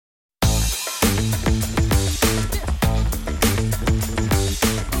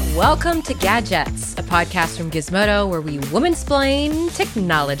Welcome to Gadgets, a podcast from Gizmodo where we woman-splain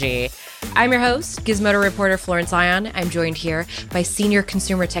technology. I'm your host, Gizmodo reporter Florence Ion. I'm joined here by senior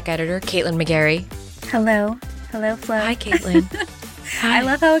consumer tech editor Caitlin McGarry. Hello. Hello, Flo. Hi, Caitlin. Hi. I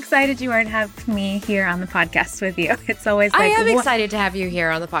love how excited you are to have me here on the podcast with you. It's always like... I am excited to have you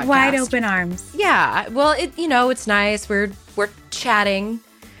here on the podcast. Wide open arms. Yeah. Well, it's nice. We're chatting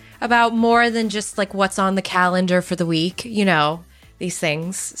about more than just like what's on the calendar for the week, these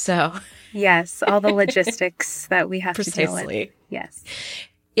things. So yes, all the logistics that we have to deal with. Yes.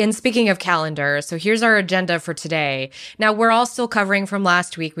 And speaking of calendar, so here's our agenda for today. Now, we're all still covering from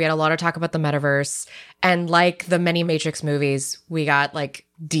last week. We had a lot of talk about the metaverse. And like the many Matrix movies, we got like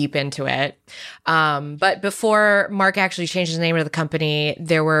deep into it. But before Mark actually changed the name of the company,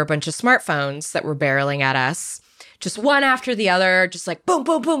 there were a bunch of smartphones that were barreling at us. Just one after the other, just like boom,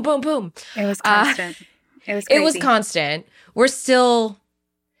 boom, boom, boom, boom. It was constant. It was crazy. It was constant. We're still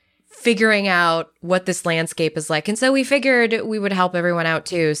figuring out what this landscape is like. And so we figured we would help everyone out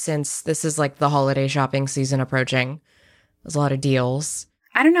too, since this is like the holiday shopping season approaching. There's a lot of deals.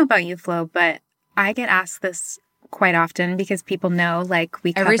 I don't know about you, Flo, but I get asked this quite often because people know like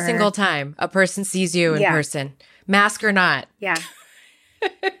we cover... Every single time a person sees you in person, mask or not. Yeah.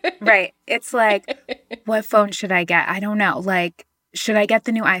 Right. It's like, what phone should I get? I don't know. Like, should I get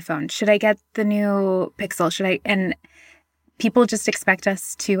the new iPhone? Should I get the new Pixel? And people just expect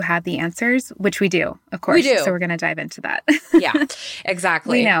us to have the answers, which we do, of course. We do. So we're going to dive into that. Yeah,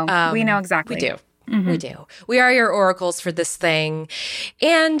 exactly. We know exactly. We do. Mm-hmm. We do. We are your oracles for this thing.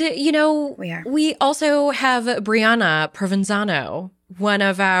 And, we are. We also have Brianna Provenzano, one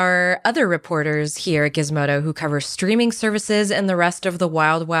of our other reporters here at Gizmodo who covers streaming services and the rest of the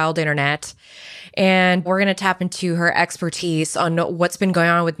wild, wild internet. And we're going to tap into her expertise on what's been going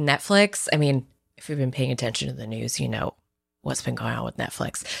on with Netflix. I mean, if you've been paying attention to the news, you know what's been going on with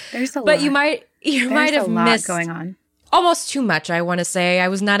Netflix. There's a lot. But you might have missed going on. Almost too much, I want to say. I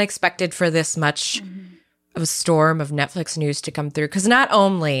was not expected for this much of a storm of Netflix news to come through, because not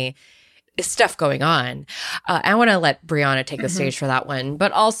only is stuff going on, I want to let Brianna take the stage for that one,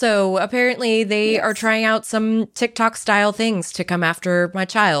 but also apparently they are trying out some TikTok-style things to come after my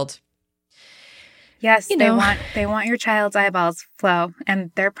child. Yes, they want your child's eyeballs, Flo,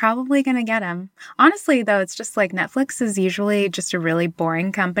 and they're probably going to get them. Honestly, though, it's just like Netflix is usually just a really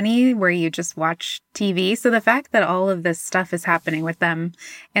boring company where you just watch TV. So the fact that all of this stuff is happening with them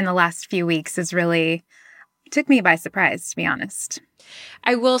in the last few weeks is really took me by surprise, to be honest.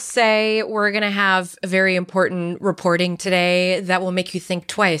 I will say we're going to have a very important reporting today that will make you think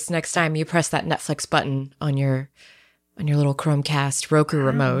twice next time you press that Netflix button on your little Chromecast Roku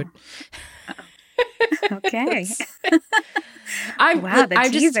remote. Okay. The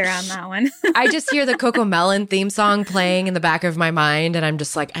teaser on that one. I just hear the Coco Melon theme song playing in the back of my mind, and I'm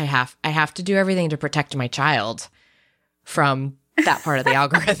just like, I have to do everything to protect my child from that part of the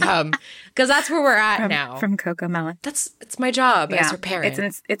algorithm, because that's where we're at now. From Coco Melon. It's my job as her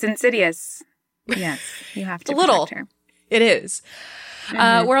parent. It's insidious. Yes, you have to protect her. It is.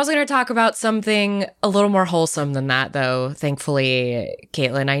 Mm-hmm. We're also going to talk about something a little more wholesome than that, though. Thankfully,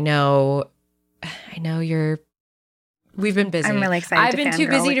 Caitlin, I know we've been busy. I'm really excited. I've been too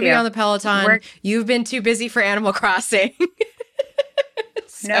busy to be on the Peloton. You've been too busy for Animal Crossing.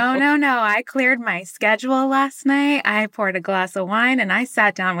 No. I cleared my schedule last night. I poured a glass of wine and I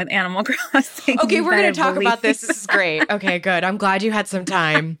sat down with Animal Crossing. Okay, we're going to talk about this. This is great. Okay, good. I'm glad you had some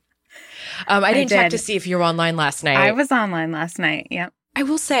time. I didn't check to see if you were online last night. I was online last night. Yep. I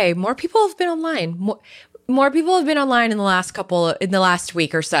will say more people have been online. More people have been online in the last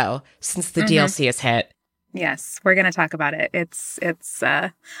week or so since the DLC has hit. Yes, we're going to talk about it.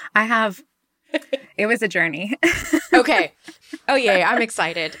 It was a journey. Okay. Oh, yeah, I'm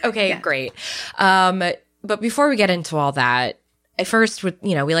excited. Okay, yeah. Great. But before we get into all that, I first would,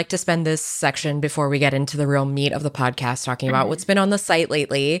 we like to spend this section before we get into the real meat of the podcast talking about what's been on the site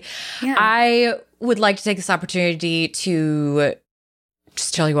lately. Yeah. I would like to take this opportunity to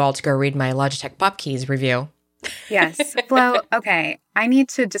just tell you all to go read my Logitech Pop Keys review. Yes. Flo, okay. I need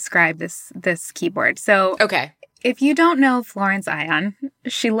to describe this keyboard. So, okay. If you don't know Florence Ion,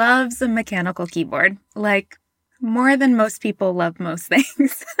 she loves a mechanical keyboard, like more than most people love most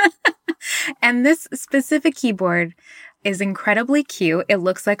things. And this specific keyboard is incredibly cute. It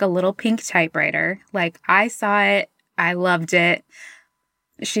looks like a little pink typewriter. Like, I saw it. I loved it.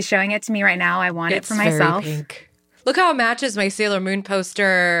 She's showing it to me right now. I want it for myself. Very pink. Look how it matches my Sailor Moon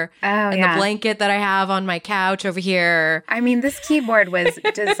poster and the blanket that I have on my couch over here. I mean, this keyboard was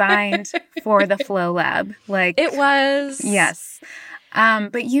designed for the Flow Lab. Like, it was. Yes.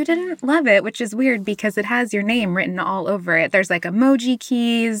 But you didn't love it, which is weird because it has your name written all over it. There's like emoji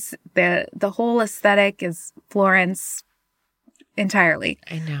keys. The whole aesthetic is Florence entirely.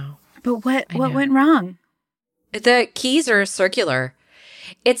 I know. But what went wrong? The keys are circular.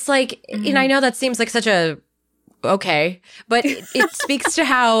 It's like, I know that seems like such a okay, but it speaks to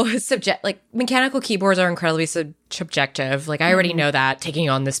how mechanical keyboards are incredibly subjective. Like I already know that taking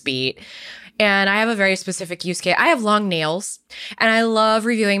on this beat. And I have a very specific use case. I have long nails and I love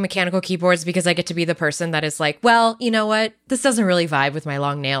reviewing mechanical keyboards because I get to be the person that is like, well, you know what? This doesn't really vibe with my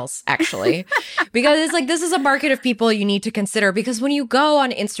long nails, actually. Because it's like, this is a market of people you need to consider because when you go on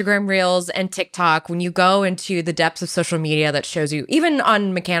Instagram Reels and TikTok, when you go into the depths of social media that shows you, even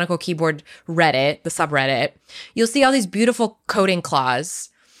on mechanical keyboard Reddit, the subreddit, you'll see all these beautiful coating claws,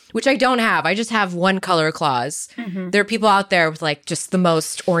 which I don't have. I just have one color claws. Mm-hmm. There are people out there with like just the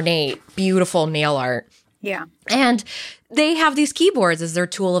most ornate, beautiful nail art. Yeah. And they have these keyboards as their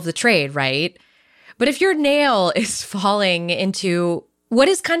tool of the trade, right? But if your nail is falling into what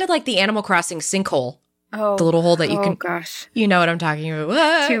is kind of like the Animal Crossing sinkhole, the little hole that you can, gosh, you know what I'm talking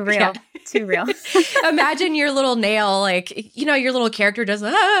about. Too real. Yeah. Too real. Imagine your little nail, like, your little character does,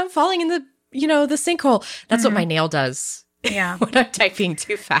 I'm falling in the, the sinkhole. That's what my nail does. Yeah. When I'm typing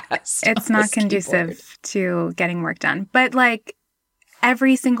too fast. It's not conducive to getting work done. But like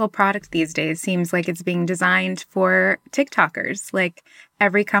every single product these days seems like it's being designed for TikTokers. Like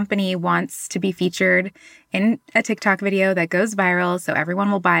every company wants to be featured in a TikTok video that goes viral so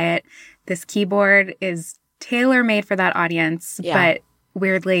everyone will buy it. This keyboard is tailor-made for that audience, but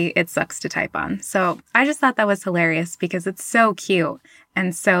weirdly it sucks to type on. So I just thought that was hilarious because it's so cute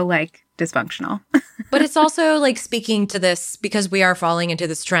and so like dysfunctional. But it's also like speaking to this because we are falling into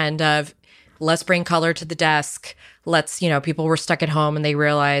this trend of let's bring color to the desk. Let's, people were stuck at home and they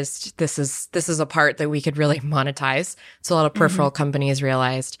realized this is a part that we could really monetize. So a lot of peripheral companies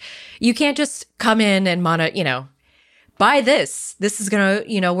realized you can't just come in and buy this. This is going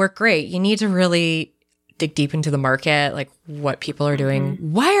to, work great. You need to really dig deep into the market, like what people are doing.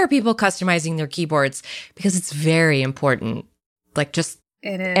 Why are people customizing their keyboards? Because it's very important. Like just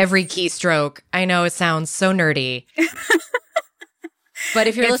every keystroke. I know it sounds so nerdy. But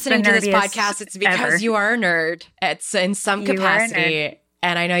if you're listening to this podcast, it's because you are a nerd. It's in some capacity.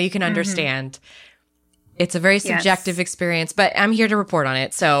 And I know you can understand. It's a very subjective experience, but I'm here to report on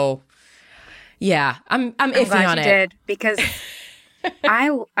it. So yeah, I'm iffy glad on you it. Did because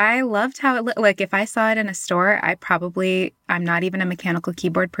I loved how it looked. Like if I saw it in a store, I'm not even a mechanical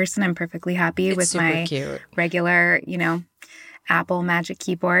keyboard person. I'm perfectly happy with my regular, Apple Magic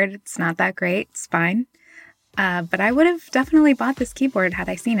Keyboard. It's not that great. It's fine. But I would have definitely bought this keyboard had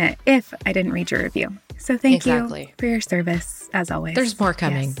I seen it if I didn't read your review. So thank you for your service, as always. There's more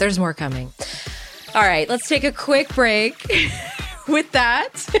coming. Yes. There's more coming. All right, let's take a quick break with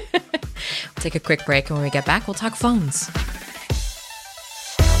that. We'll take a quick break, and when we get back, we'll talk phones.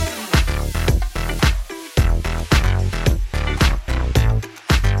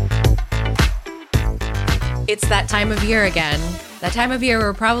 It's that time of year again. That time of year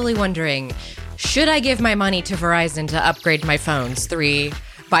we're probably wondering, should I give my money to Verizon to upgrade my phones?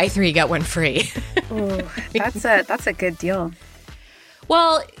 Buy 3, get 1 free. Ooh, that's a good deal.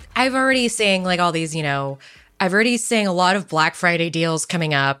 Well, I've already saying like all these, I've already saying a lot of Black Friday deals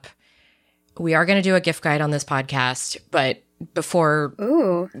coming up. We are going to do a gift guide on this podcast, but before...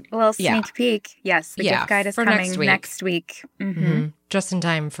 Ooh, a little sneak peek. Yes, the gift guide is coming next week. Mm-hmm. Just in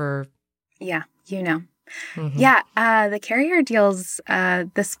time for... Yeah, Yeah, the carrier deals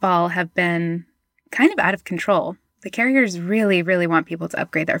this fall have been kind of out of control. The carriers really, really want people to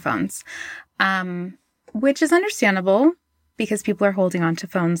upgrade their phones, which is understandable because people are holding on to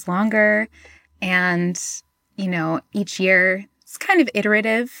phones longer. And, each year it's kind of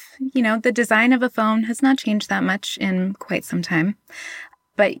iterative. The design of a phone has not changed that much in quite some time.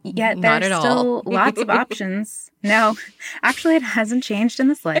 But yet there's still lots of options. No, actually, it hasn't changed in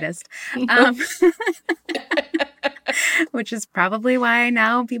the slightest. Which is probably why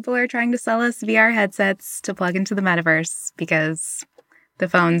now people are trying to sell us VR headsets to plug into the metaverse because the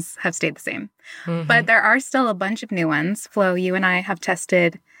phones have stayed the same. Mm-hmm. But there are still a bunch of new ones. Flo, you and I have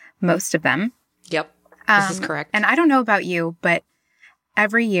tested most of them. Yep, this is correct. And I don't know about you, but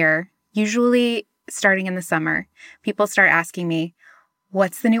every year, usually starting in the summer, people start asking me,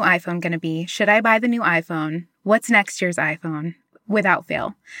 what's the new iPhone going to be? Should I buy the new iPhone? What's next year's iPhone? Without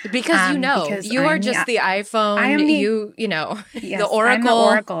fail. Because you are just the iPhone. I am yes, the Oracle. I'm the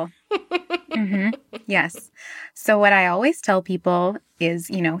Oracle. Mm-hmm. Yes. So what I always tell people is,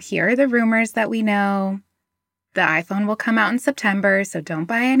 here are the rumors that we know. The iPhone will come out in September, so don't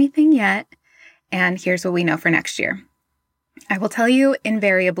buy anything yet. And here's what we know for next year. I will tell you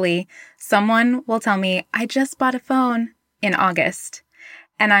invariably, someone will tell me, I just bought a phone in August.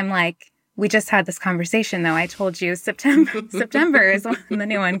 And I'm like, we just had this conversation though. I told you September is when the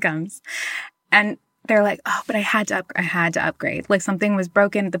new one comes. And they're like, oh, but I had to upgrade. Like something was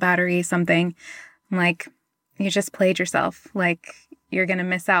broken, the battery, something. I'm like, you just played yourself. Like you're going to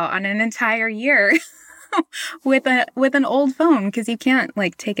miss out on an entire year with an old phone because you can't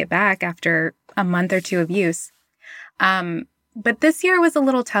like take it back after a month or two of use. But this year was a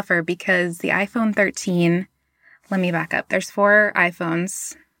little tougher because the iPhone 13, let me back up. There's 4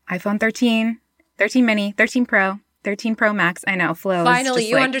 iPhones, iPhone 13, 13 mini, 13 Pro, 13 Pro Max. I know, Flo. Finally,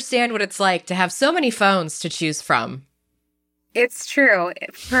 you understand what it's like to have so many phones to choose from. It's true.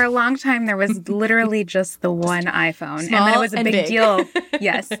 For a long time, there was literally just the one iPhone. Small and then it was a big deal.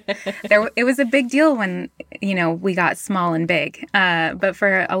 Yes. It was a big deal when, we got small and big. But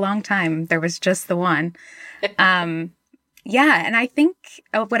for a long time, there was just the one. Yeah. And I think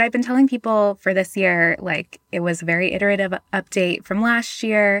what I've been telling people for this year, like it was a very iterative update from last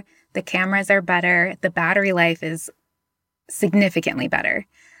year. The cameras are better. The battery life is significantly better.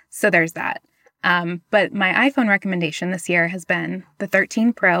 So there's that. But my iPhone recommendation this year has been the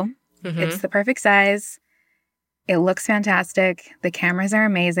 13 Pro. Mm-hmm. It's the perfect size. It looks fantastic. The cameras are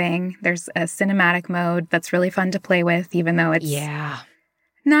amazing. There's a cinematic mode that's really fun to play with, even though it's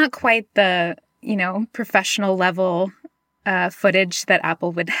not quite the, professional level footage that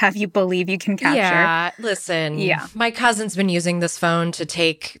Apple would have you believe you can capture. Yeah, listen. Yeah. My cousin's been using this phone to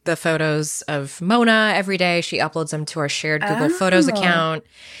take the photos of Mona every day. She uploads them to our shared Google Photos account.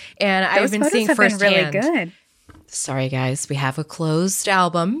 And I've been seeing firsthand. Really good. Sorry, guys. We have a closed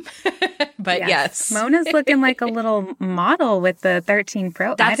album. But yes. Mona's looking like a little model with the 13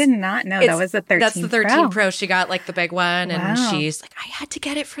 Pro. I did not know that was the 13 Pro. That's the 13 Pro. She got like the big one. Wow. And she's like, I had to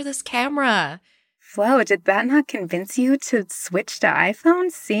get it for this camera. Flo, did that not convince you to switch to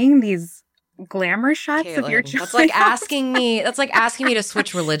iPhone? Seeing these glamour shots Caitlin, of your child? That's like asking me to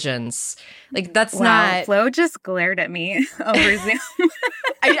switch religions. Like that's not. Flo just glared at me over Zoom.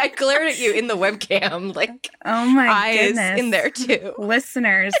 I glared at you in the webcam. Like, oh my eyes goodness. in there too.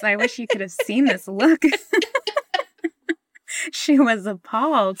 Listeners, I wish you could have seen this look. She was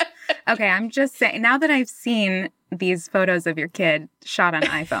appalled. Okay, I'm just saying. Now that I've seen these photos of your kid shot on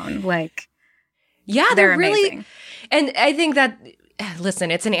iPhone, like. Yeah, they're really amazing. And I think that, listen,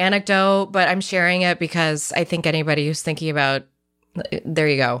 it's an anecdote, but I'm sharing it because I think anybody who's thinking about, there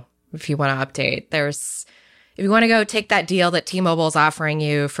you go. If you want to update, if you want to go take that deal that T-Mobile's offering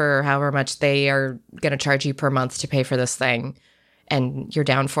you for however much they are going to charge you per month to pay for this thing, and you're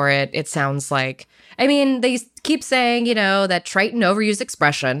down for it, it sounds like, they keep saying, that trite and overused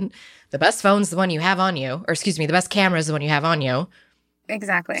expression, the best phone's the one you have on you, or excuse me, the best camera is the one you have on you.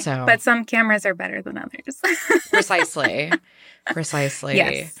 Exactly. But some cameras are better than others. Precisely.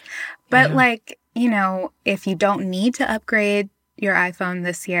 Yes. But if you don't need to upgrade your iPhone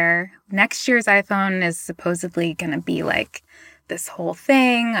this year, next year's iPhone is supposedly going to be like this whole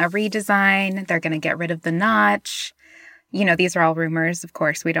thing, a redesign. They're going to get rid of the notch. These are all rumors, of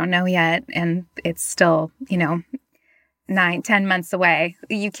course. We don't know yet. And it's still, 9-10 months away.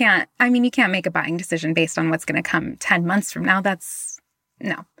 You can't make a buying decision based on what's going to come 10 months from now.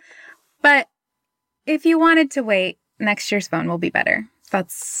 No. But if you wanted to wait, next year's phone will be better.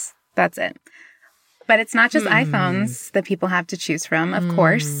 That's it. But it's not just iPhones that people have to choose from. Of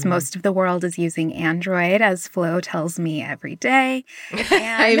course, most of the world is using Android, as Flo tells me every day.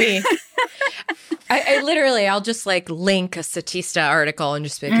 And I literally, I'll just like link a Statista article and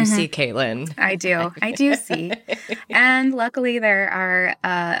just be like, you see, Caitlin. I do see. And luckily there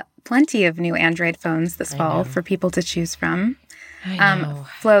are plenty of new Android phones this fall for people to choose from. I know.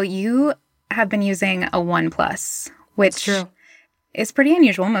 Flo, you have been using a OnePlus, which is pretty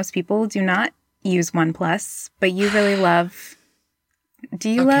unusual. Most people do not use OnePlus, but you really love.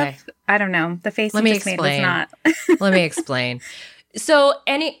 Do you love? I don't know. The face you just made was not. Let me explain. So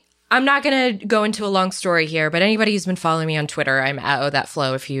I'm not going to go into a long story here, but anybody who's been following me on Twitter, I'm at that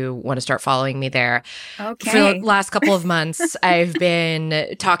Flo if you want to start following me there. Okay. For the last couple of months, I've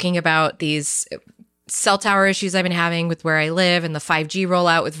been talking about these cell tower issues I've been having with where I live and the 5G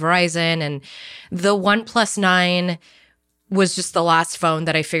rollout with Verizon, and the OnePlus 9 was just the last phone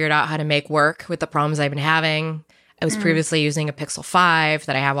that I figured out how to make work with the problems I've been having. I was previously using a Pixel 5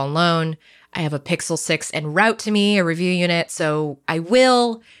 that I have on loan. I have a Pixel 6 en route to me, a review unit, so I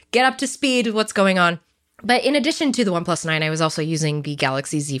will get up to speed with what's going on. But in addition to the OnePlus 9, I was also using the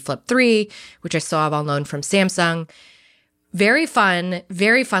Galaxy Z Flip 3, which I still have on loan from Samsung. Very fun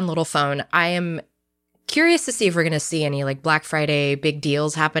little phone. I am curious to see if we're going to see any like Black Friday big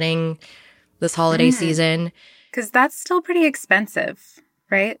deals happening this holiday season. Because that's still pretty expensive,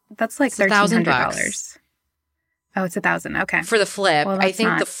 right? That's like It's $1,000. $1,300. Oh, it's 1,000. Okay. For the flip. Well, I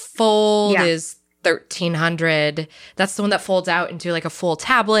think the fold Yeah. is $1,300. That's the one that folds out into like a full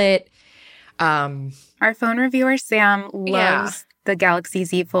tablet. Our phone reviewer, Sam, loves the Galaxy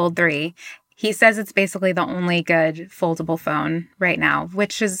Z Fold 3. He says it's basically the only good foldable phone right now,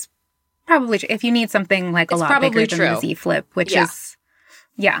 which is probably true. If you need something like a It's lot probably bigger than the true. Z Flip, which is,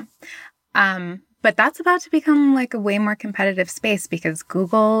 but that's about to become like a way more competitive space because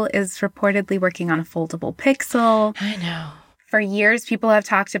Google is reportedly working on a foldable Pixel. I know. For years, people have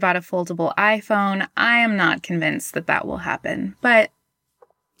talked about a foldable iPhone. I am not convinced that that will happen, but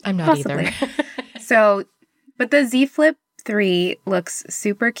I'm not possibly. either. But the Z Flip 3 looks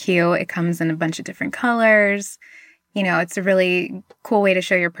super cute. It comes in a bunch of different colors. You know, it's a really cool way to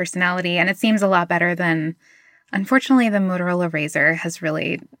show your personality, and it seems a lot better than, unfortunately, the Motorola Razr has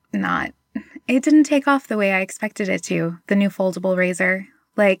really not, it didn't take off the way I expected it to, the new foldable Razr.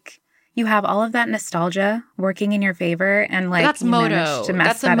 Like, you have all of that nostalgia working in your favor, and like, that's you Moto. managed to mess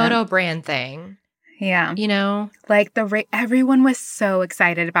That's a that Moto up. brand thing. Yeah. You know? Like, everyone was so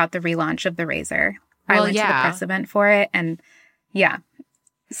excited about the relaunch of the Razr. I Well, went to the yeah. press event for it, and yeah.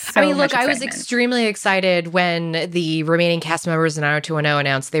 So I mean, look, much I was excitement. extremely excited when the remaining cast members in 90210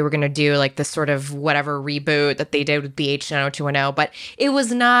 announced they were going to do like this sort of whatever reboot that they did with BH 90210, but it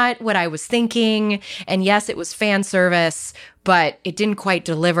was not what I was thinking. And yes, it was fan service, but it didn't quite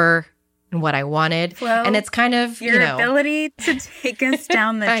deliver what I wanted. Flo, and it's kind of, your ability to take us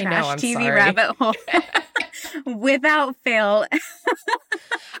down the I know, trash I'm TV sorry. rabbit hole without fail.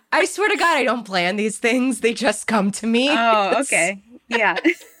 I swear to God, I don't plan these things. They just come to me. Oh, okay. Yeah.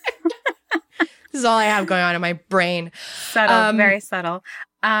 This is all I have going on in my brain. Subtle, very subtle.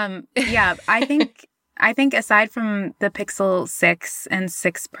 Yeah, I think aside from the Pixel 6 and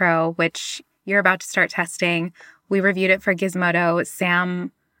 6 Pro, which you're about to start testing, we reviewed it for Gizmodo.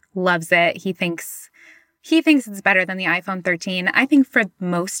 Sam loves it. He thinks it's better than the iPhone 13. I think for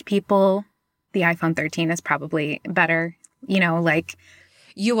most people, the iPhone 13 is probably better. You know, like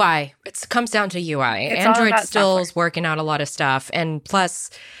UI. It comes down to UI. It's all Android about still software. is working out a lot of stuff. And plus,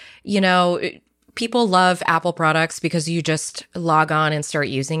 you know, people love Apple products because you just log on and start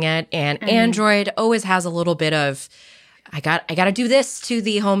using it. And Android always has a little bit of, I got to do this to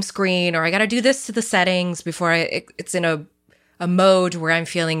the home screen, or I got to do this to the settings before it's in a mode where I'm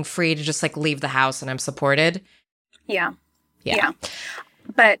feeling free to just like leave the house and I'm supported. Yeah.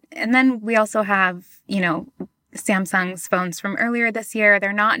 But, and then we also have, you know, Samsung's phones from earlier this year.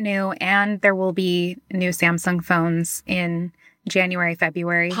 They're not new, and there will be new Samsung phones in January,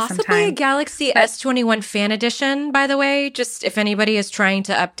 February Possibly sometime. a Galaxy S21 Fan Edition, by the way. Just if anybody is trying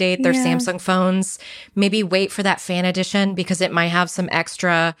to update their Yeah. Samsung phones, maybe wait for that Fan Edition because it might have some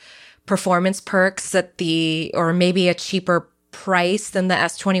extra performance perks or maybe a cheaper price than the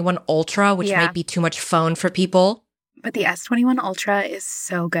S21 Ultra, which Yeah. might be too much phone for people. But the S21 Ultra is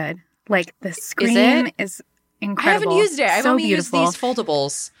so good. Like, the screen it? is I incredible. haven't used it. I've so only beautiful. used these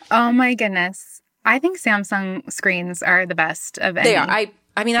foldables. Oh my goodness. I think Samsung screens are the best of any. They are.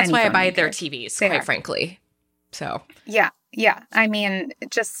 I mean, that's any why I phone buy maker. their TVs, They quite are. frankly. So Yeah. I mean,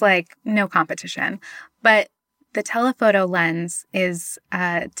 just like no competition. But the telephoto lens is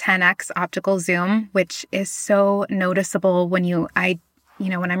a 10x optical zoom, which is so noticeable when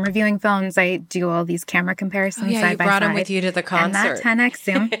when I'm reviewing phones, I do all these camera comparisons you side by brought side. them with you to the And that concert. 10x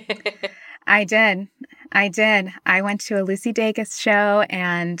zoom, I did. I went to a Lucy Dacus show,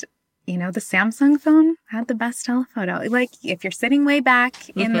 and the Samsung phone had the best telephoto. Like, if you're sitting way back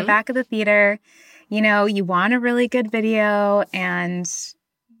in the back of the theater, you want a really good video, and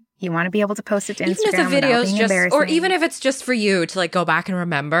you want to be able to post it to Even Instagram if the without video's being just, or embarrassing. even if it's just for you to like go back and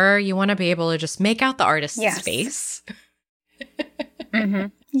remember, you want to be able to just make out the artist's Yes. face.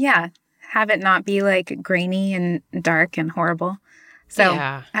 Yeah. Have it not be like grainy and dark and horrible. So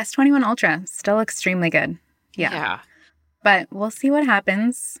Yeah. S21 Ultra, still extremely good. Yeah. But we'll see what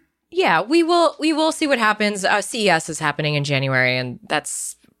happens. Yeah, we will see what happens. CES is happening in January, and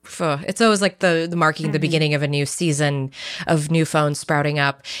it's always like the marking the beginning of a new season of new phones sprouting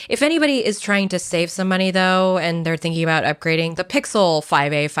up. If anybody is trying to save some money though, and they're thinking about upgrading, the Pixel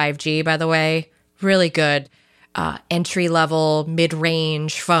 5a 5G, by the way, really good entry level mid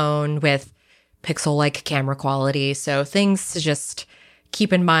range phone with Pixel like camera quality. So things to just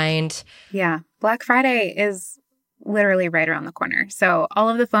keep in mind. Yeah. Black Friday is literally right around the corner. So all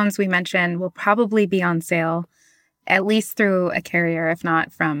of the phones we mentioned will probably be on sale, at least through a carrier, if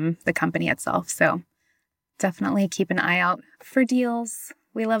not from the company itself. So definitely keep an eye out for deals.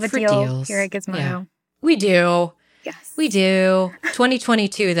 We love a For deal deals. here at Gizmodo. Yeah. We do. Yes. We do.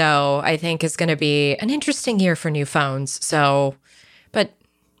 2022, though, I think is going to be an interesting year for new phones. So, but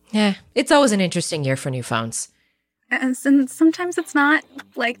yeah, it's always an interesting year for new phones. And sometimes it's not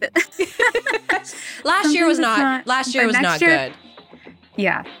like that. Last year was not good.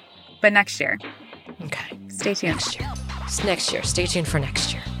 Yeah. But next year. Okay. Stay tuned. Next year. It's next year. Stay tuned for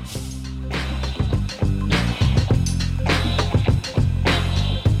next year.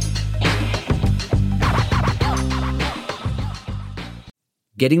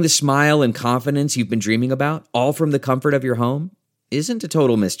 Getting the smile and confidence you've been dreaming about, all from the comfort of your home, isn't a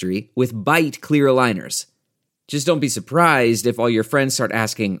total mystery with Byte clear aligners. Just don't be surprised if all your friends start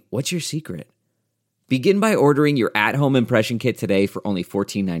asking, "What's your secret?" Begin by ordering your at-home impression kit today for only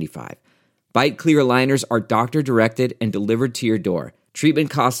 $14.95. Byte clear aligners are doctor-directed and delivered to your door.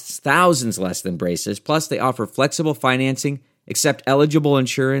 Treatment costs thousands less than braces, plus they offer flexible financing, accept eligible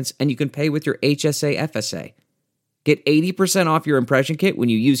insurance, and you can pay with your HSA FSA. Get 80% off your impression kit when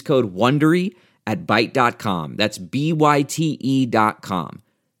you use code WONDERY at Byte.com. That's BYTE.com.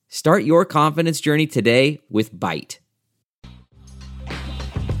 Start your confidence journey today with Byte.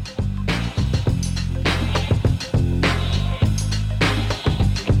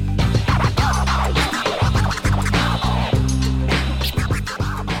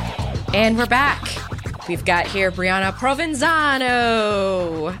 And we're back. We've got here Brianna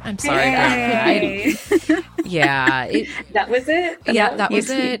Provenzano. I'm sorry. Hey. Yeah. That was it? Yeah, that was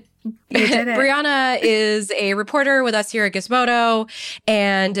it. You did it. Brianna is a reporter with us here at Gizmodo,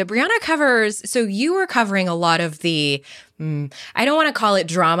 and Brianna covers, so you were covering a lot of the, I don't want to call it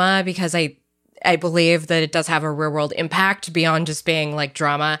drama because I believe that it does have a real world impact beyond just being like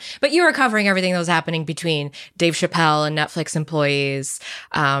drama, but you were covering everything that was happening between Dave Chappelle and Netflix employees,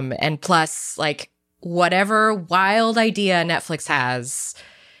 and plus like whatever wild idea Netflix has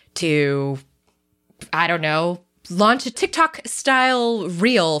to, I don't know, launch a TikTok style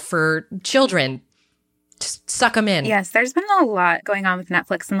reel for children. Just suck them in. Yes, there's been a lot going on with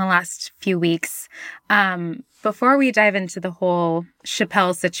Netflix in the last few weeks. Before we dive into the whole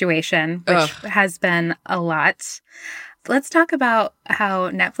Chappelle situation, which has been a lot, let's talk about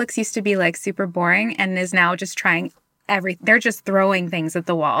how Netflix used to be like super boring and is now just trying everything. They're just throwing things at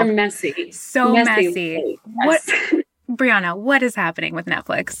the wall. They're messy. So messy. Yes. Brianna, what is happening with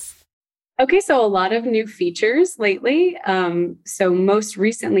Netflix? Okay, so a lot of new features lately. So most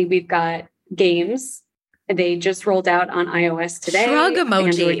recently, we've got games. They just rolled out on iOS today. Shrug emoji.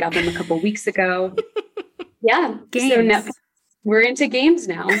 Android got them a couple weeks ago. Yeah, Games. So Netflix, we're into games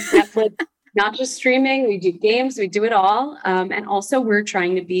now. Netflix, not just streaming. We do games. We do it all. And also, we're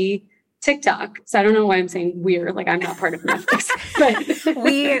trying to be TikTok. So I don't know why I'm saying we're, like I'm not part of Netflix.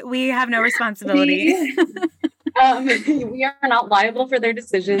 But we have no responsibility. We are not liable for their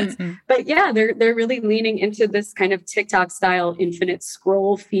decisions. Mm-hmm. But yeah, they're really leaning into this kind of TikTok style infinite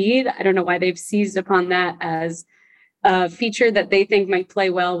scroll feed. I don't know why they've seized upon that as a feature that they think might play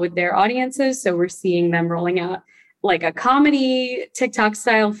well with their audiences. So we're seeing them rolling out like a comedy TikTok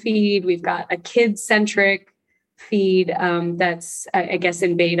style feed. We've got a kid-centric feed that's, I guess,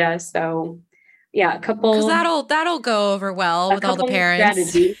 in beta. So yeah, a couple. Because that'll go over well with all the parents.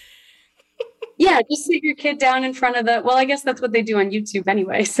 Strategies. Yeah, just sit your kid down in front of well, I guess that's what they do on YouTube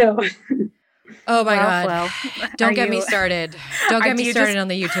anyway. So, oh my God. Well, don't get me started. Don't get me started on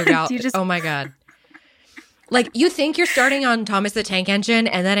the YouTube. Oh my God. Like you think you're starting on Thomas the Tank Engine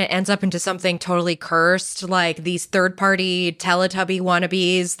and then it ends up into something totally cursed, like these third-party Teletubby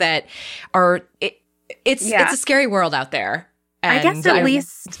wannabes that are, it's a scary world out there. And I guess at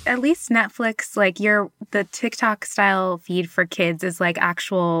least Netflix, like the TikTok style feed for kids is like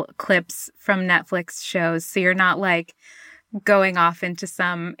actual clips from Netflix shows. So you're not like going off into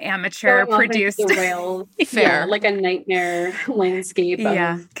some amateur produced fair, yeah, like a nightmare landscape.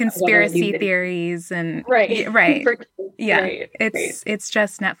 Conspiracy theories and right. It's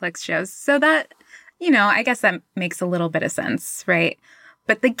just Netflix shows. So that, I guess that makes a little bit of sense, right?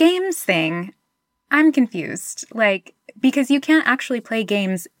 But the games thing, I'm confused. Like, because you can't actually play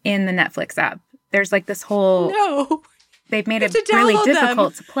games in the Netflix app. There's like this whole... No. They've made it really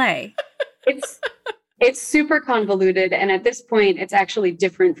difficult to play. It's super convoluted. And at this point, it's actually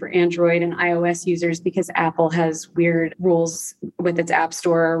different for Android and iOS users because Apple has weird rules with its app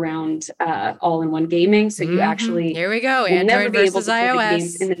store around all-in-one gaming. So you actually... Here we go. Android versus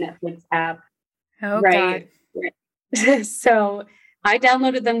iOS. In the Netflix app. Oh, right. God. Right. So... I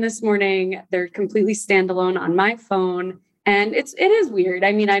downloaded them this morning. They're completely standalone on my phone. And it is weird.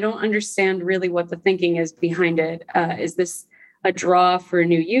 I mean, I don't understand really what the thinking is behind it. Is this a draw for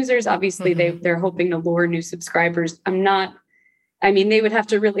new users? Obviously, they're hoping to lure new subscribers. I'm not I mean, they would have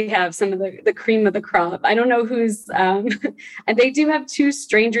to really have some of the cream of the crop. I don't know who's, and they do have 2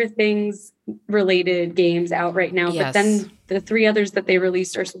 Stranger Things related games out right now, Yes. but then the 3 others that they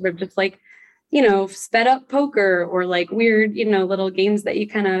released are sort of just like, sped up poker or like weird, little games that you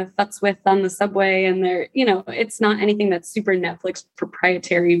kind of futz with on the subway. And they're, it's not anything that's super Netflix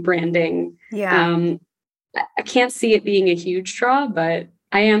proprietary branding. Yeah. I can't see it being a huge draw, but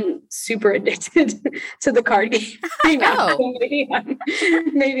I am super addicted to the card game right now. Oh. So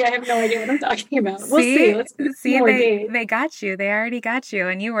maybe I have no idea what I'm talking about. We'll see. Let's See, more games. they got you. They already got you,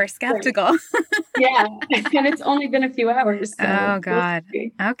 and you were skeptical. Yeah, and it's only been a few hours. So Oh, God. We'll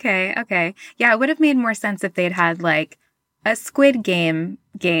see. Okay. Yeah, it would have made more sense if they'd had like a Squid Game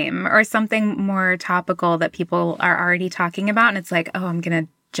or something more topical that people are already talking about. And it's like, oh, I'm going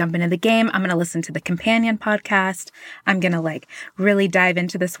to jump into the game. I'm going to listen to the companion podcast. I'm going to like really dive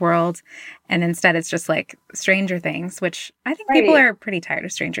into this world. And instead it's just like Stranger Things, which I think people Right. are pretty tired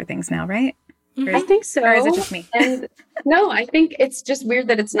of Stranger Things now, right? Or I is, think so. or is it just me? And no, I think it's just weird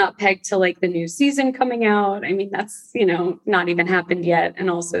that it's not pegged to like the new season coming out. I mean, that's, not even happened yet. And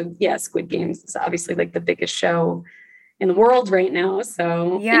also, yeah, Squid Games is obviously like the biggest show in the world right now.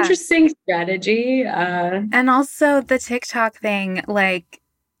 So Yeah. interesting strategy. And also the TikTok thing, like,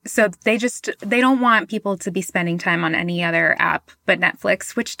 so they don't want people to be spending time on any other app but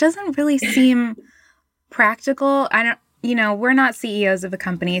Netflix, which doesn't really seem practical. We're not CEOs of a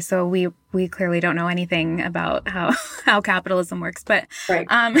company, so we clearly don't know anything about how capitalism works. But Right.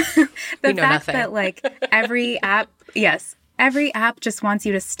 the We know fact nothing. that like every app just wants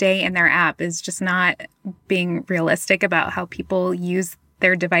you to stay in their app is just not being realistic about how people use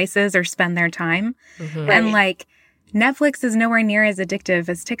their devices or spend their time. Mhm. And like Netflix is nowhere near as addictive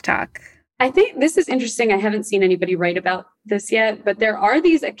as TikTok. I think this is interesting. I haven't seen anybody write about this yet, but there are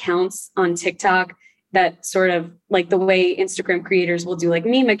these accounts on TikTok that sort of like the way Instagram creators will do like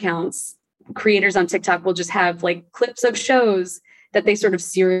meme accounts. Creators on TikTok will just have like clips of shows that they sort of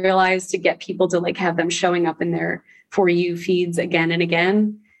serialize to get people to like have them showing up in their For You feeds again and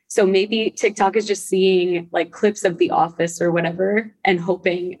again. So maybe TikTok is just seeing like clips of The Office or whatever and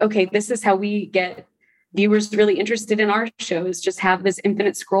hoping, okay, this is how we get viewers really interested in our shows. Just have this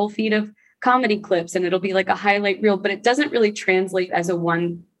infinite scroll feed of comedy clips and it'll be like a highlight reel, but it doesn't really translate as a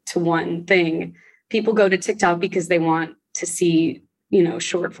one-to-one thing. People go to TikTok because they want to see,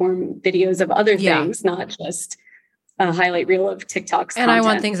 short form videos of other Yeah. things, not just a highlight reel of TikTok's And I want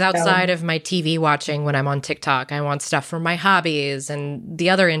content. things So- outside of my TV watching when I'm on TikTok. I want stuff from my hobbies and the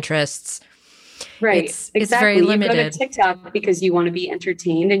other interests. Right. It's exactly. very You go limited. to TikTok because you want to be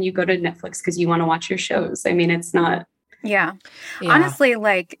entertained and you go to Netflix because you want to watch your shows. I mean, it's not. Yeah. Yeah. Honestly,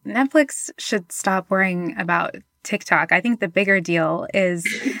 like Netflix should stop worrying about TikTok. I think the bigger deal is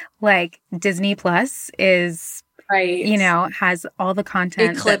like Disney Plus is, Right. has all the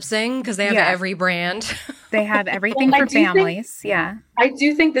content. Eclipsing because they have Yeah. every brand. They have everything Well, I for do think- families. Yeah. I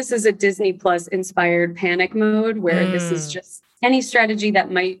do think this is a Disney Plus inspired panic mode where this is just any strategy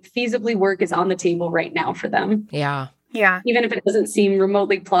that might feasibly work is on the table right now for them. Yeah. Yeah. Even if it doesn't seem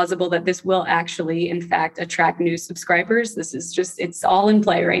remotely plausible that this will actually, in fact, attract new subscribers, this is just, it's all in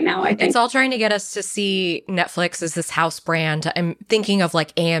play right now, I think. It's all trying to get us to see Netflix as this house brand. I'm thinking of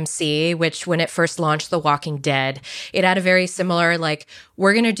like AMC, which when it first launched The Walking Dead, it had a very similar, like,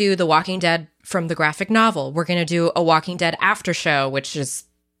 we're going to do The Walking Dead from the graphic novel. We're going to do a Walking Dead after show, which is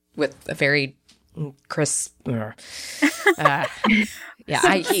with a very crisp.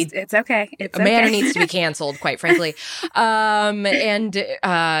 It's okay. It's Amanda okay. needs to be canceled, quite frankly. And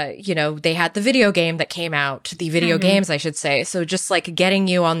they had the video game that came out, the video games, I should say. So just like getting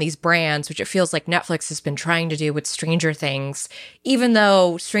you on these brands, which it feels like Netflix has been trying to do with Stranger Things, even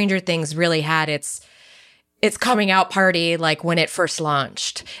though Stranger Things really had its coming out party like when it first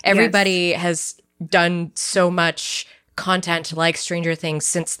launched. Everybody has done so much content like Stranger Things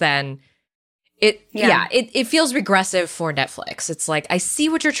since then. It feels regressive for Netflix. It's like, I see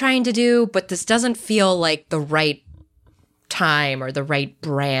what you're trying to do, but this doesn't feel like the right time or the right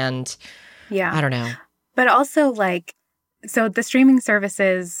brand. Yeah. I don't know. But also like, so the streaming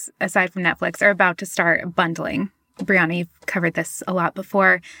services, aside from Netflix, are about to start bundling. Brianna, you've covered this a lot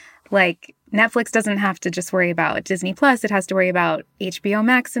before. Like Netflix doesn't have to just worry about Disney Plus. It has to worry about HBO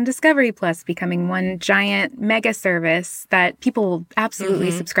Max and Discovery Plus becoming one giant mega service that people will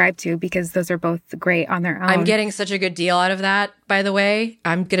absolutely subscribe to because those are both great on their own. I'm getting such a good deal out of that, by the way.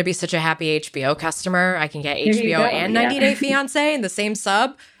 I'm going to be such a happy HBO customer. I can get you HBO go, and 90 Day Fiancé in the same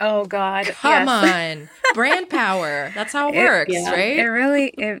sub. Oh, God. Come yes. on. Brand power. That's how it works, right? It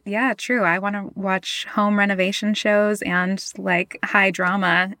really, true. I want to watch home renovation shows and like high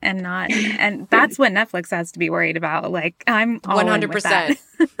drama and not And that's what Netflix has to be worried about. Like, I'm all 100%.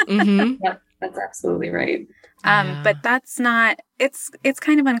 Mm-hmm. Yep, that's absolutely right. But that's not, it's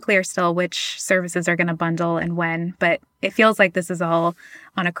kind of unclear still which services are going to bundle and when, but it feels like this is all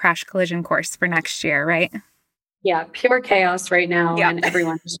on a crash collision course for next year, right? Yeah, pure chaos right now, and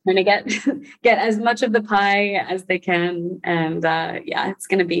everyone's trying to get as much of the pie as they can, and it's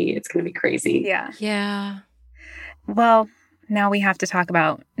gonna be crazy. Yeah. Well, now we have to talk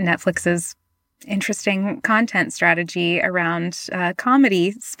about Netflix's interesting content strategy around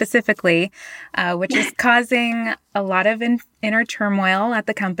comedy specifically, which is causing a lot of inner turmoil at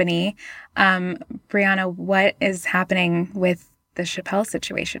the company. Brianna, what is happening with the Chappelle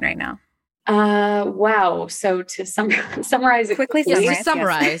situation right now? Wow. So to summarize it quickly,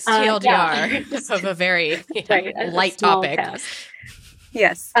 summarize TLDR of a very light topic.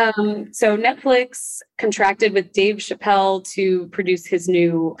 Yes. So Netflix contracted with Dave Chappelle to produce his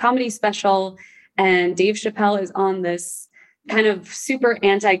new comedy special. And Dave Chappelle is on this kind of super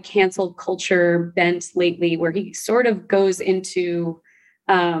anti-cancel culture bent lately, where he sort of goes into,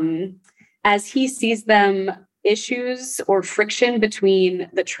 as he sees them, issues or friction between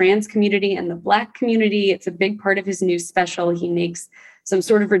the trans community and the Black community. It's a big part of his new special. He makes some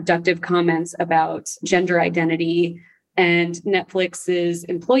sort of reductive comments about gender identity, and Netflix's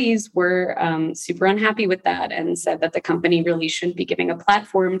employees were super unhappy with that and said that the company really shouldn't be giving a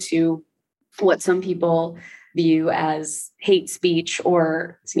platform to what some people view as hate speech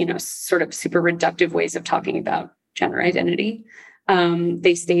or, sort of super reductive ways of talking about gender identity.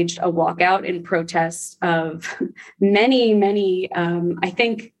 They staged a walkout in protest of many, I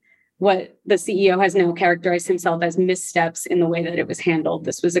think what the CEO has now characterized himself as missteps in the way that it was handled.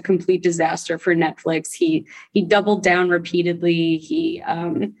 This was a complete disaster for Netflix. He doubled down repeatedly.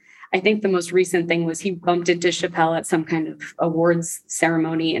 I think the most recent thing was he bumped into Chappelle at some kind of awards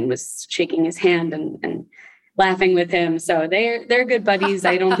ceremony and was shaking his hand and laughing with him. So they're good buddies.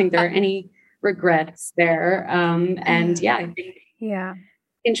 I don't think there are any regrets there. I think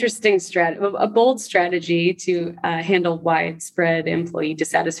interesting a bold strategy to handle widespread employee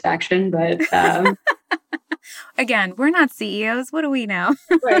dissatisfaction. But again, we're not CEOs. What do we know?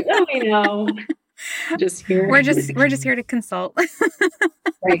 Right? What do we know? Just here. We're just here to consult.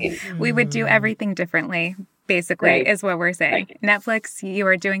 Right. We would do everything differently, basically, is what we're saying. Right. Netflix, you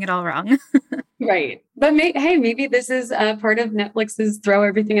are doing it all wrong. Right. But maybe this is part of Netflix's throw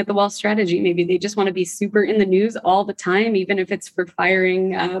everything at the wall strategy. Maybe they just want to be super in the news all the time, even if it's for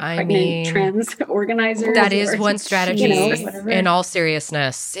firing pregnant trans organizers. That is one strategy. In all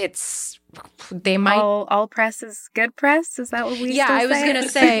seriousness, they might all press is good press. Is that what we? Yeah, I was gonna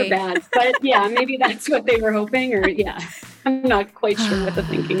say bad, but maybe that's what they were hoping. Or I'm not quite sure what the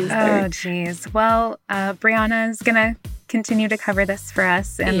thinking is there. Oh, geez. Well, Brianna is gonna continue to cover this for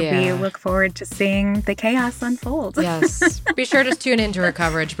us, and we look forward to seeing the chaos unfold. Yes, be sure to tune into her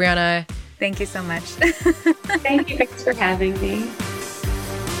coverage, Brianna. Thank you so much. Thank you. Thanks for having me.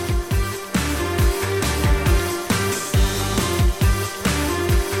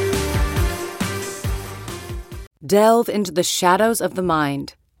 Delve into the shadows of the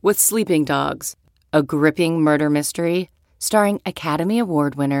mind with Sleeping Dogs, a gripping murder mystery starring Academy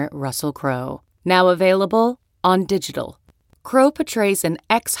Award winner Russell Crowe. Now available on digital. Crowe portrays an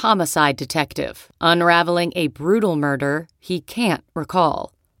ex-homicide detective unraveling a brutal murder he can't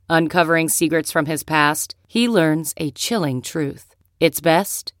recall. Uncovering secrets from his past, he learns a chilling truth. It's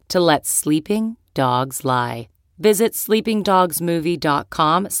best to let sleeping dogs lie. Visit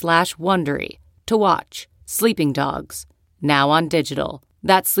sleepingdogsmovie.com/Wondery to watch Sleeping Dogs, now on digital.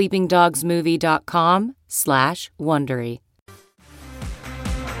 That's sleepingdogsmovie.com/Wondery.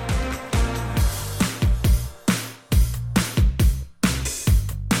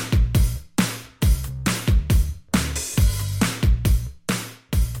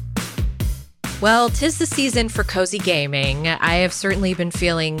 Well, 'tis the season for cozy gaming. I have certainly been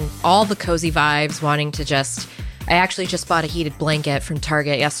feeling all the cozy vibes, wanting to I actually just bought a heated blanket from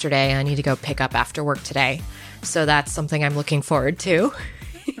Target yesterday. I need to go pick up after work today. So that's something I'm looking forward to.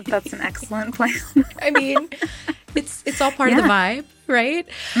 That's an excellent plan. I mean, it's all part of the vibe, right?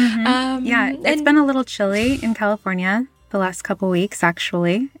 Mm-hmm. It's been a little chilly in California the last couple weeks,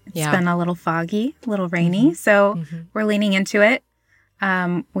 actually. It's been a little foggy, a little rainy. So we're leaning into it.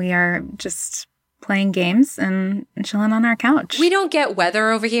 We are just playing games and chilling on our couch. We don't get weather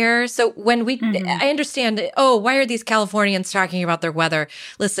over here. So when I understand, why are these Californians talking about their weather?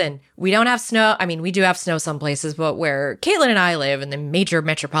 Listen, we don't have snow. I mean, we do have snow some places, but where Caitlin and I live in the major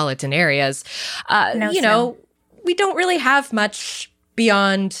metropolitan areas, we don't really have much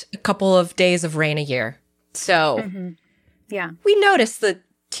beyond a couple of days of rain a year. So we notice the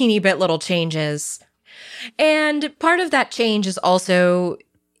teeny bit little changes. And part of that change is also,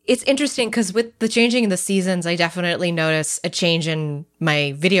 it's interesting because with the changing in the seasons, I definitely notice a change in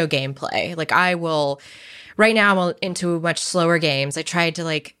my video game play. Like right now I'm into much slower games.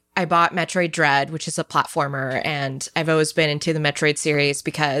 I bought Metroid Dread, which is a platformer, and I've always been into the Metroid series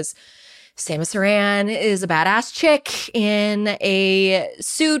because Samus Aran is a badass chick in a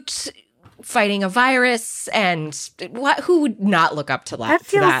suit fighting a virus, and who would not look up to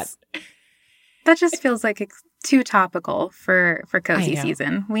that? That just feels like it's too topical for cozy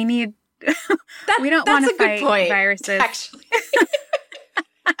season. We need we don't want to fight viruses. Actually.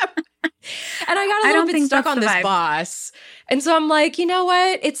 And I got a little bit stuck on this boss. And so I'm like, you know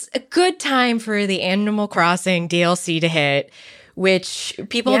what? It's a good time for the Animal Crossing DLC to hit, which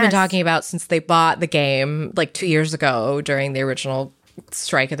people have been talking about since they bought the game like 2 years ago during the original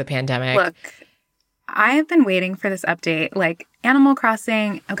strike of the pandemic. Look, I have been waiting for this update. Like Animal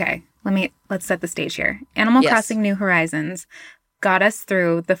Crossing, okay, let's set the stage here. Animal Crossing New Horizons got us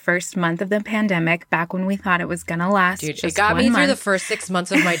through the first month of the pandemic back when we thought it was going to last. Dude, it got me through the first 6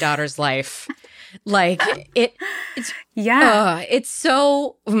 months of my daughter's life. Like it's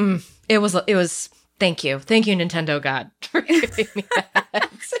so, it was, thank you, Nintendo God, for giving me that.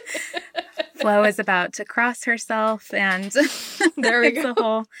 Flo is about to cross herself, and there we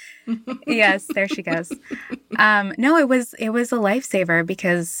go. Yes, there she goes. No, it was a lifesaver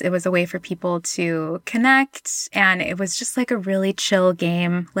because it was a way for people to connect, and it was just like a really chill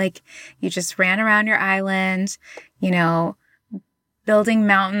game. Like you just ran around your island, building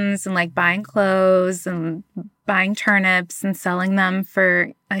mountains and like buying clothes and buying turnips and selling them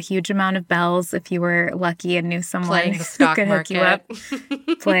for a huge amount of bells if you were lucky and knew someone who could hook you up.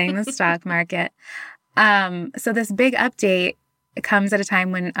 Playing the stock market. So this big update comes at a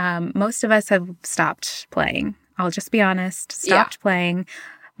time when most of us have stopped playing. I'll just be honest. Stopped playing.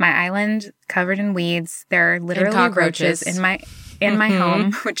 My island covered in weeds. There are literally roaches in my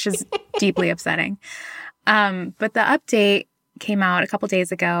home, which is deeply upsetting. But the update came out a couple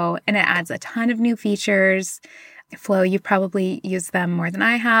days ago, and it adds a ton of new features. Flo, you've probably used them more than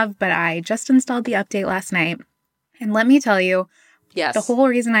I have, but I just installed the update last night. And let me tell you, the whole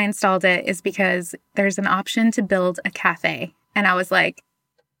reason I installed it is because there's an option to build a cafe. And I was like,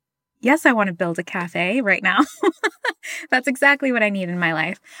 yes, I want to build a cafe right now. That's exactly what I need in my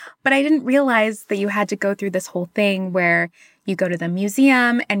life. But I didn't realize that you had to go through this whole thing where you go to the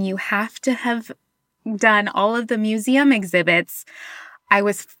museum and you have to have done all of the museum exhibits. I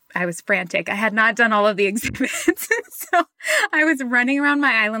was frantic. I had not done all of the exhibits. So I was running around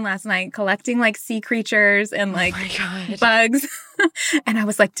my island last night collecting like sea creatures and like bugs. And I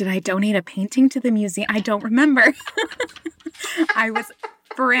was like, did I donate a painting to the museum? I don't remember. I was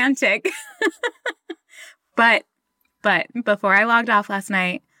frantic. But before I logged off last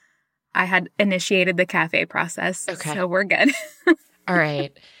night, I had initiated the cafe process. Okay. So we're good. All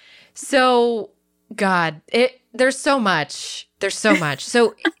right. So God, there's so much.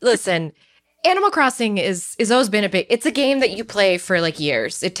 So listen, Animal Crossing is always been it's a game that you play for like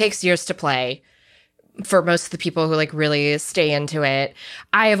years. It takes years to play for most of the people who like really stay into it.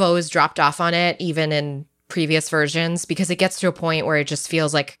 I have always dropped off on it, even in previous versions, because it gets to a point where it just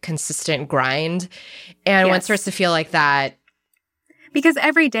feels like consistent grind. And when it starts to feel like that, because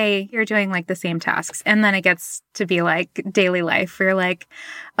every day you're doing like the same tasks, and then it gets to be like daily life where you're like,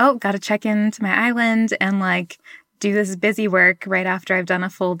 oh, got to check into my island and like do this busy work right after I've done a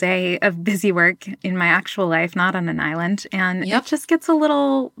full day of busy work in my actual life, not on an island. And it just gets a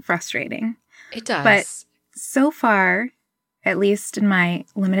little frustrating. It does. But so far, at least in my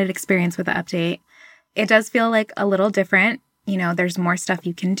limited experience with the update, it does feel like a little different. There's more stuff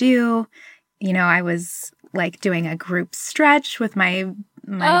you can do. I was like doing a group stretch with my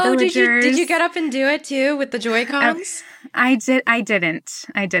villagers. Did you get up and do it too with the Joy-Cons? I didn't.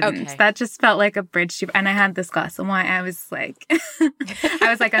 Okay. That just felt like a bridge too. And I had this glass of wine. I was like,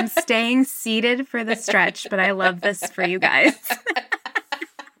 I'm staying seated for the stretch, but I love this for you guys.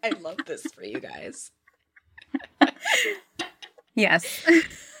 I love this for you guys. Yes.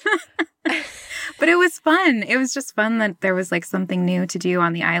 But it was fun. It was just fun that there was like something new to do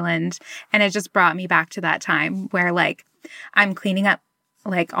on the island. And it just brought me back to that time where like I'm cleaning up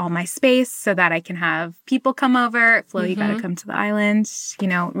like all my space so that I can have people come over. Flo, you got to come to the island.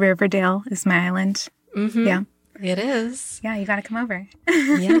 Riverdale is my island. Mm-hmm. Yeah. It is. Yeah, you got to come over.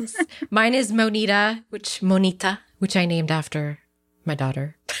 Yes. Mine is Monita, which I named after my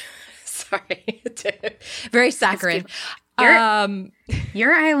daughter. Sorry. Very saccharine.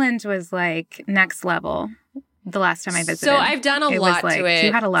 Your island was like next level the last time I visited. So I've done a lot to it.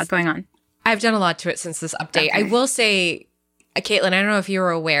 You had a lot going on. I've done a lot to it since this update. Okay. I will say Caitlin, I don't know if you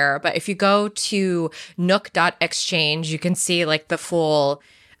were aware, but if you go to nook.exchange, you can see like the full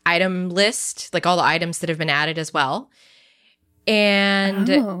item list, like all the items that have been added as well.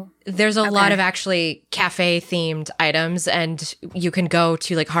 And there's a lot of actually cafe themed items, and you can go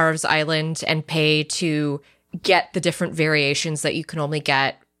to like Harv's Island and pay to get the different variations that you can only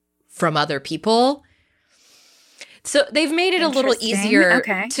get from other people. So they've made it a little easier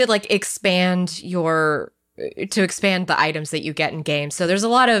to like expand the items that you get in games. So there's a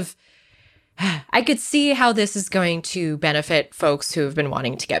lot of, I could see how this is going to benefit folks who have been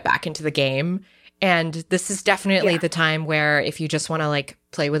wanting to get back into the game. And this is definitely the time where if you just want to like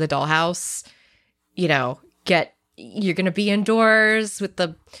play with a dollhouse, you know, you're going to be indoors with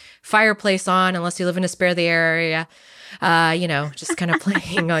the fireplace on, unless you live in a spare the area, you know, just kind of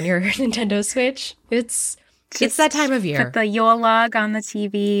playing on your Nintendo Switch. It's that time of year. Put the Yule log on the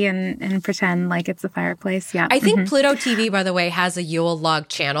TV and pretend like it's a fireplace. Yeah. I think Pluto TV, by the way, has a Yule log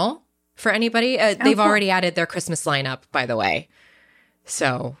channel for anybody. They've already added their Christmas lineup, by the way.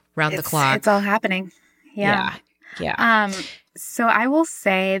 So round the clock. It's all happening. Yeah. So I will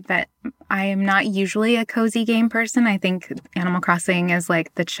say that I am not usually a cozy game person. I think Animal Crossing is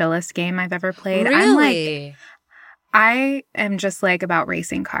like the chillest game I've ever played. Really? I am just like about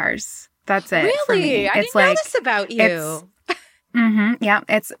racing cars. That's it. Really? For me. I didn't know this about you. Yeah,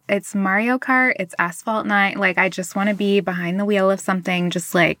 it's Mario Kart. It's Asphalt 9. Like I just want to be behind the wheel of something,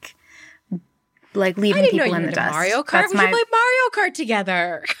 just like leaving people in the dust. Mario Kart. We should play Mario Kart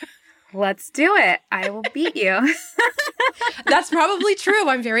together. Let's do it. I will beat you. That's probably true.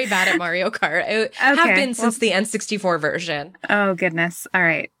 I'm very bad at Mario Kart. I have been since the N64 version. Oh, goodness. All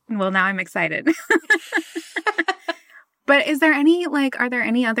right. Well, now I'm excited. But are there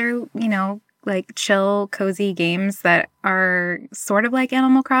any other, you know, like chill, cozy games that are sort of like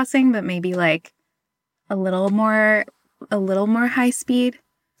Animal Crossing, but maybe like a little more high speed?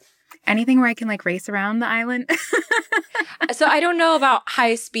 Anything where I can like race around the island? So I don't know about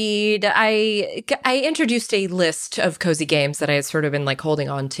high speed. I introduced a list of cozy games that I had sort of been like holding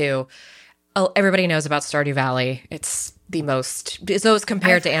on to. Everybody knows about Stardew Valley. It's the most, so it's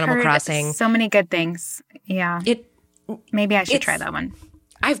compared to Animal Crossing. So many good things. Yeah. Maybe I should try that one.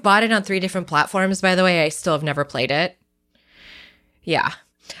 I've bought it on 3 different platforms, by the way. I still have never played it. Yeah.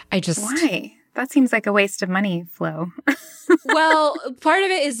 Why? That seems like a waste of money, Flo. Well, part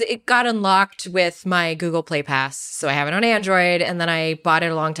of it is it got unlocked with my Google Play Pass. So I have it on Android, and then I bought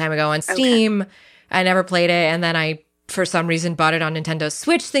it a long time ago on Steam. Okay. I never played it, and then I, for some reason, bought it on Nintendo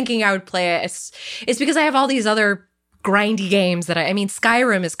Switch thinking I would play it. It's because I have all these other grindy games that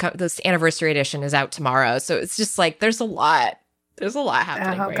Skyrim this Anniversary Edition is out tomorrow. So it's just like there's a lot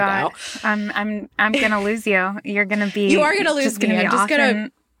happening now. I'm gonna lose you. You're gonna be. You are gonna lose me.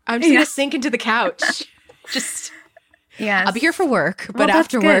 I'm just gonna sink into the couch. Yes. I'll be here for work, but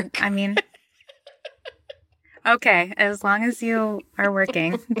after work. I mean, okay, as long as you are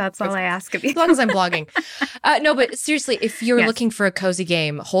working, that's all I ask of you. As long as I'm blogging. No, but seriously, if you're looking for a cozy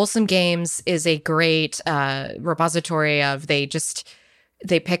game, Wholesome Games is a great repository of they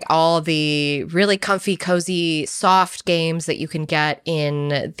pick all the really comfy, cozy, soft games that you can get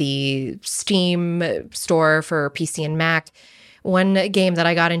in the Steam store for PC and Mac. One game that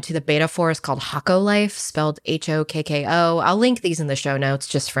I got into the beta for is called Hokko Life, spelled Hokko. I'll link these in the show notes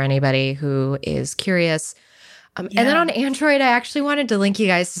just for anybody who is curious. And then on Android, I actually wanted to link you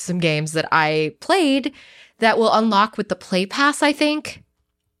guys to some games that I played that will unlock with the Play Pass, I think.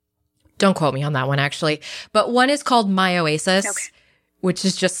 Don't quote me on that one, actually. But one is called My Oasis, which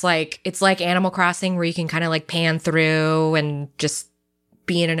is just like, it's like Animal Crossing where you can kind of like pan through and just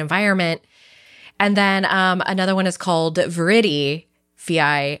be in an environment. And then another one is called Viridi,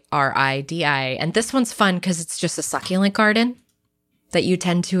 Viridi. And this one's fun because it's just a succulent garden that you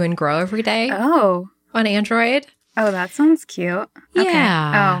tend to and grow every day. Oh. On Android. Oh, that sounds cute. Okay.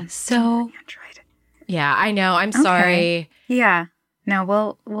 Yeah. Oh, so Android. Yeah, I know. I'm sorry. Yeah.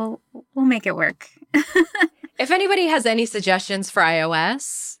 No, we'll make it work. If anybody has any suggestions for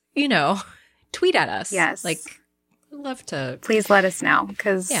iOS, you know, tweet at us. Yes. Like, I'd love to. Please let us know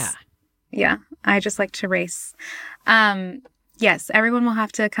because yeah, I just like to race. Yes, everyone will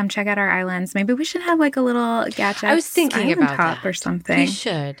have to come check out our islands. Maybe we should have like a little gadget. I was thinking about that or something. We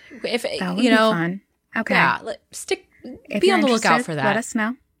should. If that would be fun. Okay. Yeah. Be on the lookout for that. Let us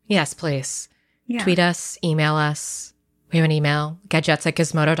know. Yes, please. Yeah. Tweet us, email us. We have an email,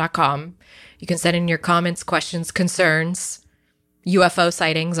 gadgets@gizmodo.com. You can send in your comments, questions, concerns. UFO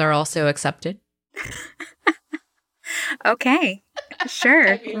sightings are also accepted. Okay.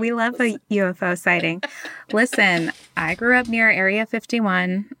 Sure. We love a UFO sighting. Listen, I grew up near Area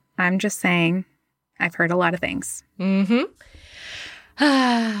 51. I'm just saying, I've heard a lot of things. Mm-hmm.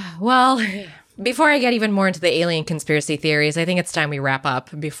 Well, before I get even more into the alien conspiracy theories, I think it's time we wrap up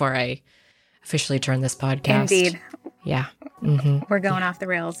before I officially turn this podcast. Indeed. Yeah. Mm-hmm. We're going off the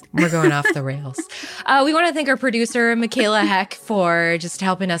rails. We're going off the rails. We want to thank our producer, Michaela Heck, for just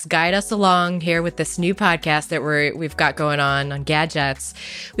helping us guide us along here with this new podcast that we've got going on Gadgets.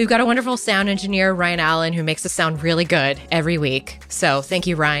 We've got a wonderful sound engineer, Ryan Allen, who makes us sound really good every week. So thank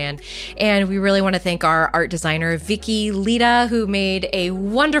you, Ryan. And we really want to thank our art designer, Vicky Lita, who made a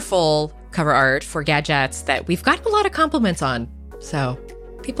wonderful cover art for Gadgets that we've got a lot of compliments on. So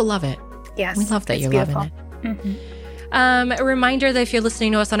people love it. Yes. We love that you're beautiful. loving it. Mm-hmm. A reminder that if you're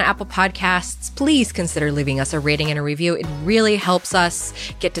listening to us on Apple Podcasts, please consider leaving us a rating and a review. It really helps us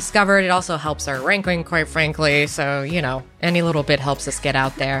get discovered. It also helps our ranking, quite frankly. So, any little bit helps us get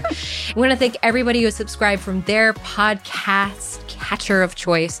out there. I want to thank everybody who has subscribed from their podcast catcher of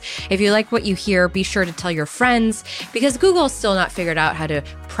choice. If you like what you hear, be sure to tell your friends, because Google's still not figured out how to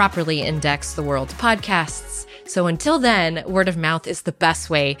properly index the world's podcasts. So until then, word of mouth is the best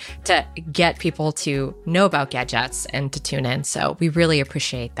way to get people to know about Gadgets and to tune in. So we really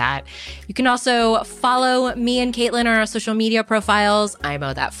appreciate that. You can also follow me and Caitlin on our social media profiles. I'm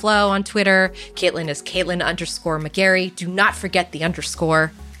That Flow on Twitter. Caitlin is Caitlin_McGarry. Do not forget the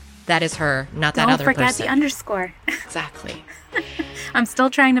underscore. That is her, not that other person. Don't forget the underscore. Exactly. I'm still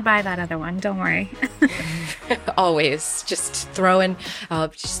trying to buy that other one. Don't worry. Always just throwing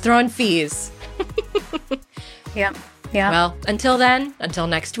fees. Yep. Well, until then, until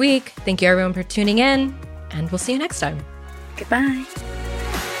next week, thank you everyone for tuning in, and we'll see you next time. Goodbye.